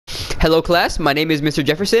Hello class, my name is Mr.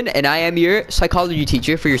 Jefferson and I am your psychology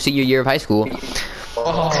teacher for your senior year of high school.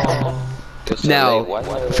 Now,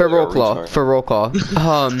 for roll call,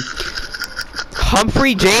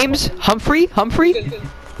 Humphrey James? Humphrey?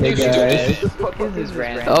 Hey guys.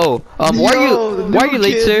 Oh, why are you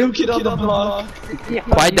late, sir?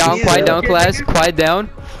 Quiet down class, quiet down.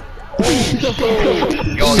 Sir,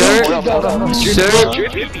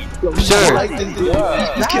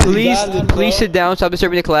 please sit down, stop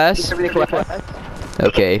disturbing the class.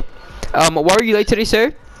 Okay. Why are you late today,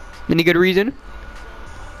 sir? Any good reason?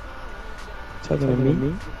 Talking to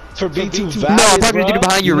me? For being too No, I'm talking to the dude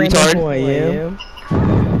behind you, retard.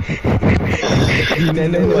 You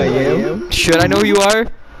know who I am? Should I know who you are?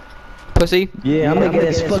 Pussy? Yeah, I'm gonna get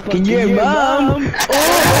this fucking your mom!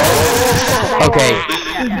 Okay.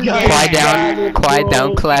 Quiet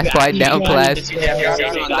down, class, quiet down, class.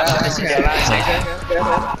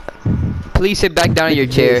 Please sit back down in your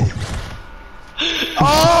chair.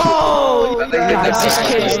 Oh!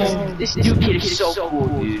 This new kid is so cool,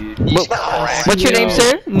 dude. What's your name,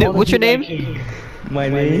 sir? What's your name? My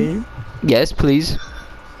name? Yes, please.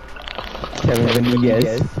 Kevin,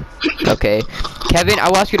 yes. Okay. Kevin, I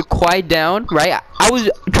will ask you to quiet down, right?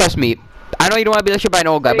 Trust me, I know you don't want to be lectured by an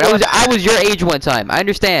old guy, but I was your age one time. I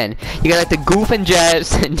understand. You got like the goof and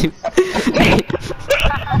jazz and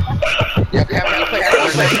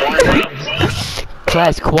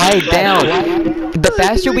Class, quiet down. The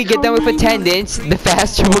faster we get done with attendance, the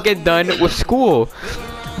faster we'll get done with school.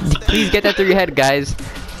 Please get that through your head, guys.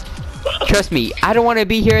 Trust me, I don't want to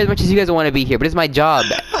be here as much as you guys want to be here, but it's my job,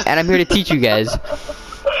 and I'm here to teach you guys.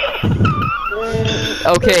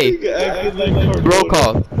 Okay. Roll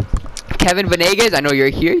call. Kevin Venegas, I know you're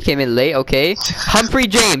here. You came in late. Okay. Humphrey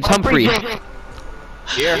James. Humphrey.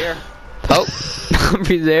 Here. Oh,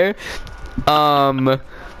 Humphrey's there.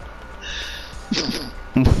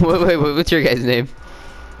 Wait, what's your guy's name?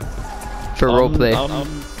 For roleplay.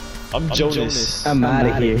 I'm Jonas. I'm out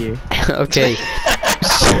of here. Okay.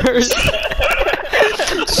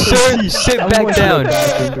 Sir, sit back down.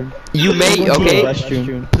 You may, okay?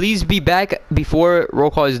 Please be back before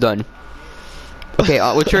roll call is done. Okay,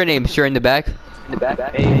 what's your name? Sir, in the back?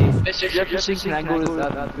 Hey, Mr. Jefferson, can I go to the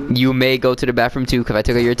bathroom? You may go to the bathroom too, because I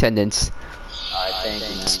took out your attendance. Alright,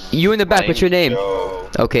 thank you. You in the back, what's your name?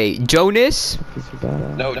 Okay, Jonas?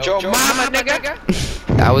 No, Joe Mama, nigga!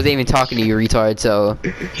 I wasn't even talking to you, retard, so...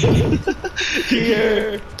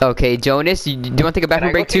 Here. Okay, Jonas, do you want to take a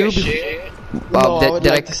bathroom break too? No, I would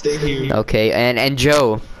like to stay here. Okay, and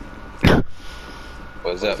Joe?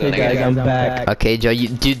 What's up, Hey guys, I'm back. Okay, Joe, do you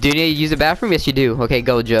need to use the bathroom? Yes, you do. Okay,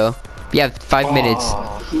 go, Joe. You have 5 minutes.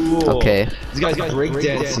 Cool. Okay. These guys got break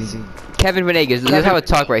dancing. Kevin Venegas, let's have a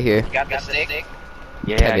talk right here. You got the stick?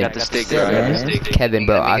 Yeah, Kevin. I got the stick, bro. Kevin,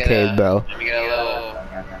 bro, okay, bro.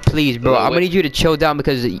 Please, bro, I'm gonna need you to chill down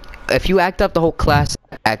because if you act up, the whole class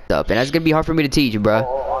act up, and that's gonna be hard for me to teach, bro.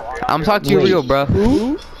 I'm talking to you real, bro.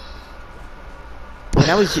 Who? When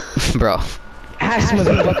I was, bro. Ass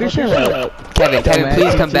motherfucker, shut up. Kevin,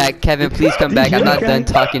 please come back. Kevin, please come back. I'm not done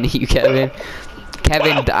talking to you, Kevin.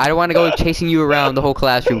 Kevin, I don't want to go chasing you around the whole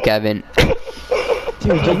classroom, Kevin.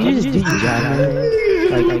 Dude, you just do your job, man.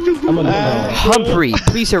 Like, I'm gonna Humphrey,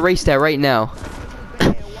 please erase that right now.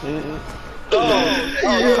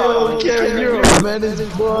 Yo, Kevin, you're a menace,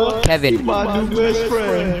 bro. Kevin. My new best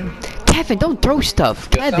friend. Kevin, don't throw stuff.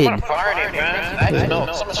 Kevin.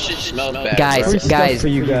 Guys. For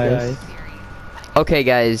you guys. Okay,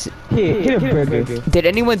 guys. Here, burger. Did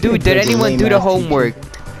anyone do the homework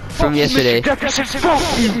from yesterday? This is his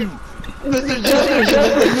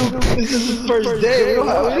first day. We don't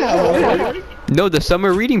have No, the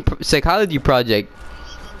summer reading psychology project.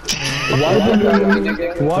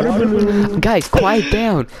 Water balloon. Guys, quiet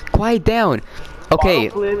down.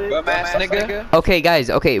 Okay. Okay, guys.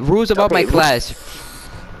 Okay, rules about my class.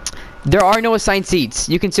 There are no assigned seats.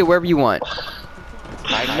 You can sit wherever you want.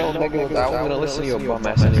 I know, nigga, but I want to listen to your bum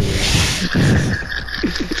ass anyway.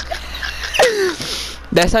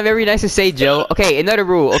 That's not very nice to say, Joe. Okay, another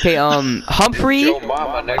rule. Okay, Humphrey,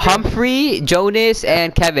 Jonas,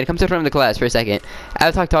 and Kevin, come to the front of the class for a second. I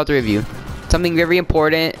have to talk to all three of you. Something very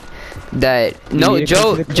important that... No,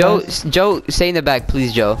 Joe, stay in the back,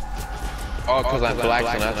 please, Joe. Oh, because I'm black, so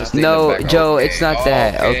I have to stay in No, the back. Joe, it's not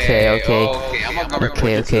that. Okay.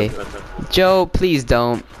 Okay. Joe, please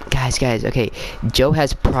don't. Guys, okay. Joe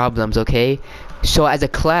has problems, okay? So as a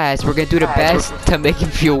class, we're gonna do the best to make him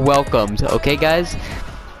feel welcomed, okay, guys?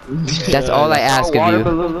 That's all I ask of you.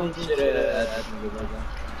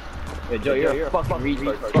 Joe, you're a fucking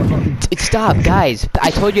retard. Stop, guys.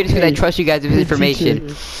 I told you this because I trust you guys with this information.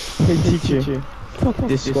 Hey, teacher. Fuck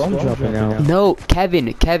this school, I'm dropping out. No,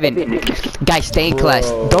 Kevin. Guys, stay in class.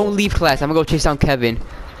 Don't leave class. I'm gonna go chase down Kevin.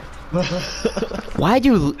 Why'd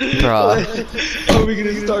you, bro? How are we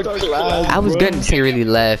gonna start class? I was gonna say really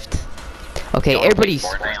left. Okay, everybody's.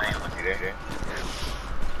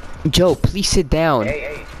 Joe, please sit down.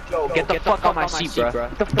 Hey, Joe, get the fuck on my seat, bro.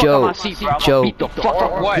 Joe, Beat the fuck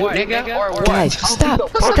up. What, nigga? Or what? guys, stop.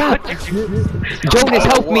 Jonas,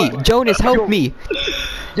 help me.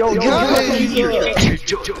 Yo,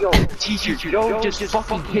 teacher, Joe just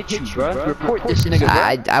fucking hit you, bro. Report this nigga,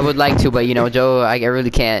 bro. I would like to, but you know, Joe, I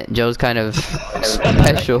really can't. Joe's kind of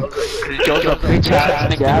special. Joe's a bitch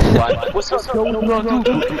ass nigga. What's up, Joe? What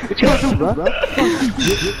you gonna do, bro?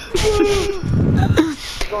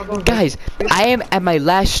 Guys, I am at my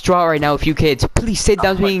last straw right now with you kids. Please sit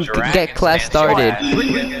down so we can get class started.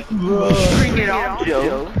 Bring it on,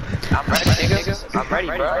 Joe. I'm ready, nigga. I'm ready,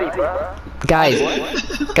 bro.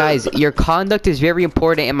 Guys, your conduct is very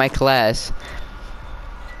important in my class.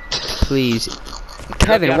 Please.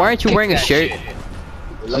 Kevin, why aren't you wearing a shirt?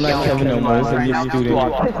 I'm not Kevin no more, I'm a student.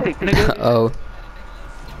 Oh.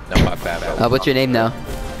 No, my bad. What's your name now?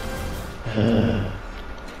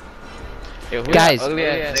 Guys,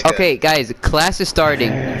 okay, guys, class is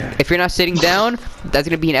starting. If you're not sitting down, that's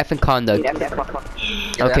gonna be an effing conduct.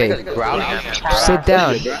 Okay.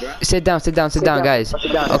 Sit down, guys.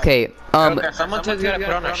 Okay, Someone tells you gotta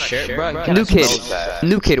put on a shirt, bro.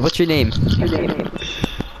 new kid, what's your name?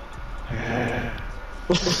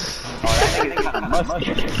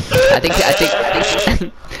 I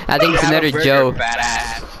think it's another Joe.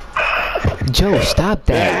 Joe, stop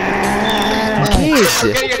that. Kids.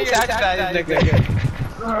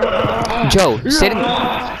 Joe, sit in.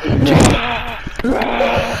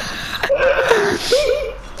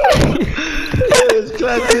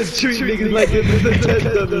 Class is treat niggas like this is a test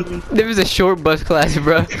of them. There was a short bus class,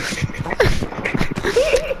 bro.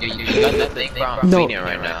 You got that thing from No.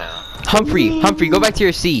 right now. Humphrey, go back to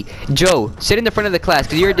your seat. Joe, sit in the front of the class,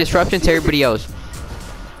 because you're a disruption to everybody else.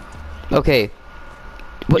 Okay.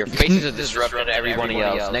 What? Your face is a disruption to everybody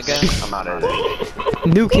else, nigga. I'm out of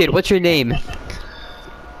there. New kid, what's your name?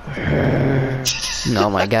 Oh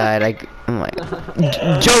my god, oh my.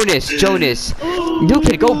 Jonas. New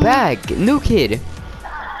kid, go back. New kid.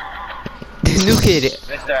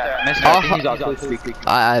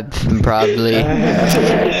 Probably.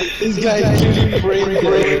 This guy's really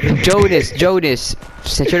brain. Jonas,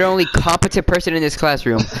 since you're the only competent person in this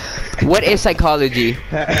classroom, what is psychology?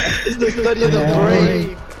 It's the study of the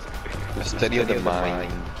brain. The study of the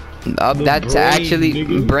mind. That's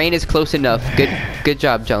actually brain is close enough. Good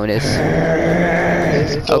job, Jonas.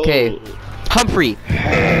 Okay, Humphrey.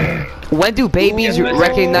 When do babies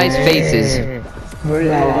recognize faces?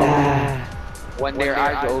 When their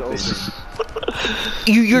eyes open.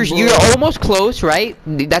 You're almost close, right?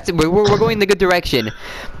 We're going in the good direction,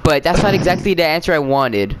 but that's not exactly the answer I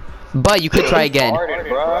wanted. But you could try again.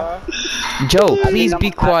 Joe, please be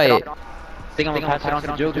quiet. I think I'm gonna pass it on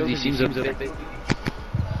to Joe because he seems a bit.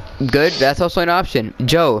 Good, that's also an option.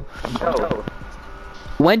 Joe,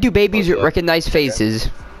 when do babies recognize faces?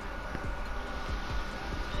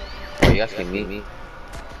 Are you asking me?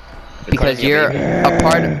 Because you're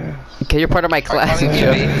part of my class,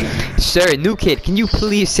 Joe. Sir, new kid, can you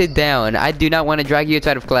please sit down? I do not want to drag you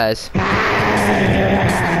outside of class.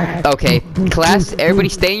 Okay, class, everybody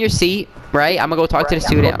stay in your seat, right? I'm gonna go talk to the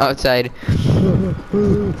student outside.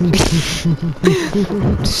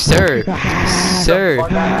 Sir.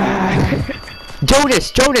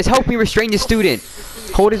 Jonas, help me restrain the student.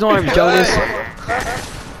 Hold his arm, Jonas.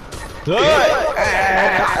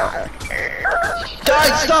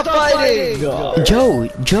 Guys, stop fighting!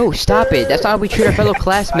 Joe, stop it. That's not how we treat our fellow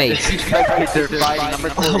classmates.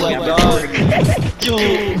 Oh my god. Yo,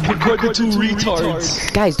 record the two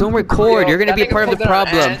retards. Guys, don't record. You're gonna be a part of the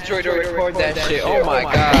problem. Record that shit. Oh my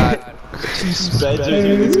god. Two spedgers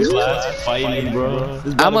in this class fighting, bro.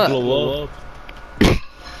 This about to blow up.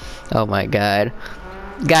 Oh my god.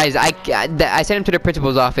 Guys, I sent him to the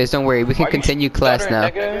principal's office. Don't worry, we can continue class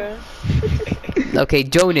now. Okay,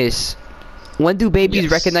 Jonas. When do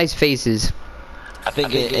babies recognize faces? I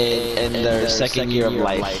think in their second year of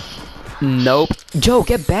life. Nope. Joe,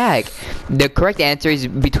 get back. The correct answer is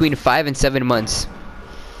between 5 and 7 months.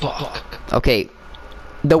 Fuck. Okay.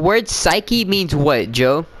 The word psyche means what,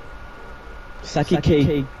 Joe? Psyche.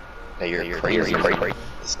 Hey, you're crazy.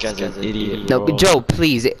 This guy's an idiot. No, bro. Joe,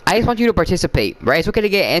 please. I just want you to participate, right? It's okay to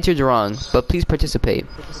get answers wrong, but please participate.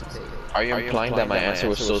 Are you implying that my answer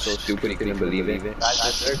was so stupid you couldn't believe it?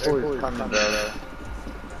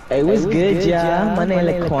 Hey, what's good, y'all? My name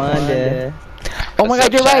is Laquanda. Oh my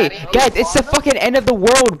god, you're right. Guys, it's the fucking end of the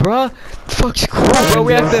world, bruh. Fuck school, bro.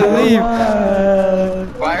 We have to leave.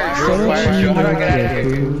 Fire drill, how do I get out of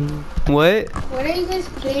here? What? What are you guys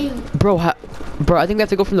playing? Bro, bro, I think we have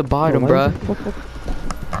to go from the bottom, bruh.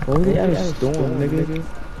 What are they at a storm, nigga?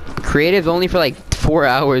 Creative's only for like 4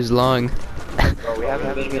 hours long. Bro, we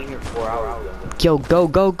haven't been here for 4 hours. Yo, go,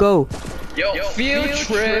 go, go. Yo, field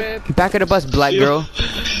trip. Back of the bus, black girl.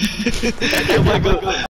 Oh my god.